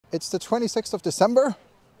It's the 26th of December.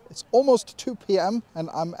 It's almost 2 p.m. and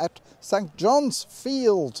I'm at St. John's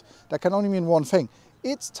Field. That can only mean one thing.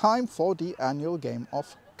 It's time for the annual game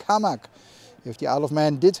of Cammag. If the Isle of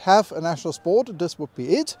Man did have a national sport, this would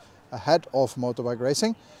be it, ahead of motorbike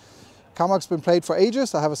racing. Cammag's been played for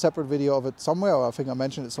ages. I have a separate video of it somewhere, or I think I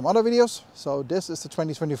mentioned it in some other videos. So this is the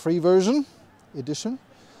 2023 edition.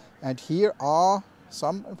 And here are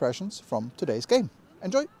some impressions from today's game.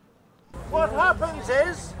 Enjoy! What happens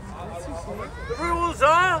is, the rules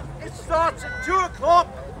are, it starts at 2 o'clock,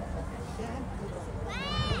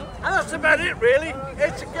 and that's about it really.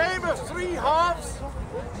 It's a game of 3 halves,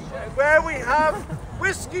 where we have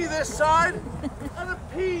whiskey this side, and a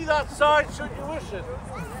pea that side, should you wish it.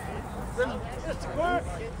 Then, Mr. Quirk,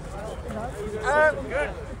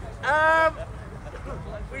 good.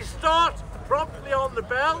 We start promptly on the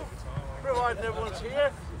bell, provided everyone's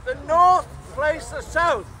here. The north plays the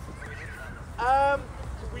south.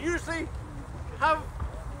 We usually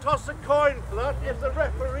toss a coin for that if the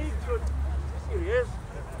referee could. Here he is.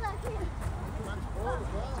 We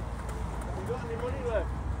got any money left?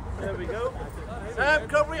 There we go.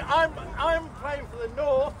 I'm playing for the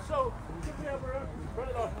north, so give me a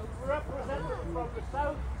representative from the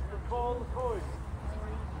south to call the coin.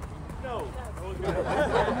 No.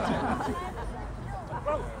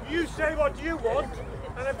 Well, you say what you want,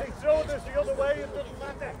 and if they throw this the other way, it doesn't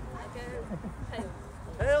matter.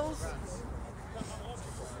 Tails.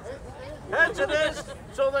 Heads it is,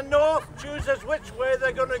 so the north chooses which way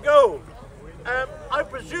they're going to go. I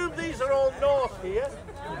presume these are all north here.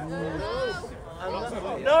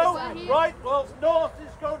 No? Right, well, north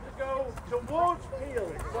is going to go towards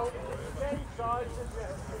Peel, so it's the same side as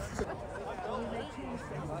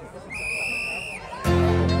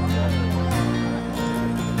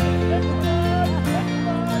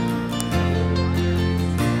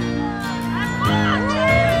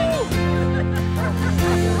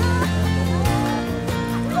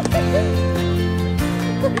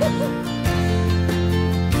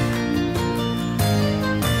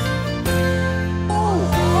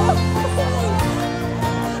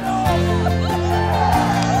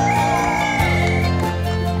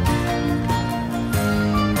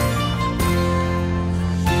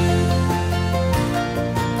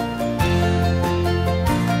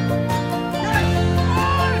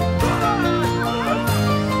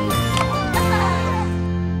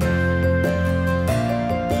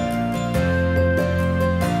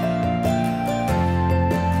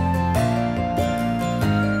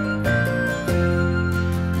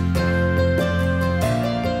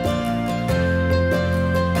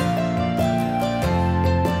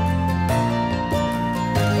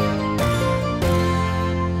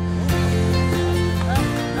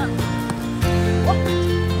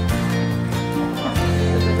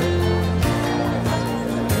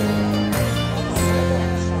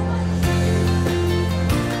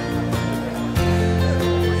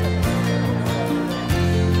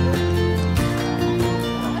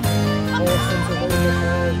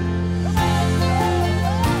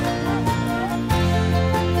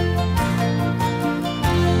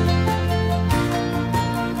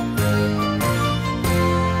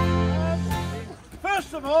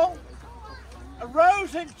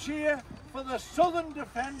cheer for the southern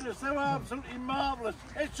defenders. They were absolutely marvellous.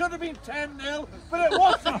 It should have been 10-0, but it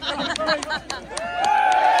wasn't.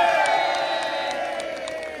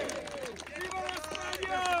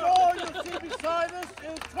 Oh, you'll see beside us, it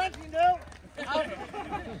was 20-0.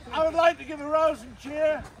 I would like to give a rousing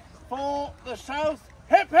cheer for the south.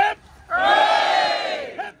 Hip hip!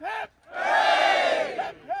 Hooray! Hip hip! Hooray!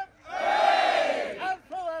 Hip hip! Hooray! And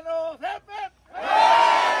for the north, hip hip!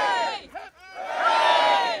 Hooray! Hip hip!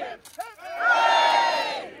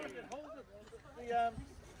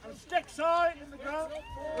 And stick side in the ground,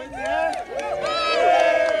 in the air.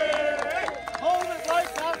 Hold it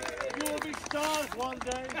like that, you will be stars one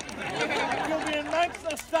day. You'll be in Manx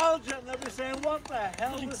nostalgia and they'll be saying, what the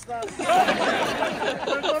hell is that?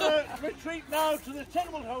 We're going to retreat now to the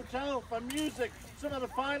Tickle Hotel for music. Some of the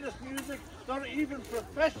finest music, not even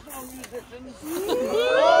professional musicians.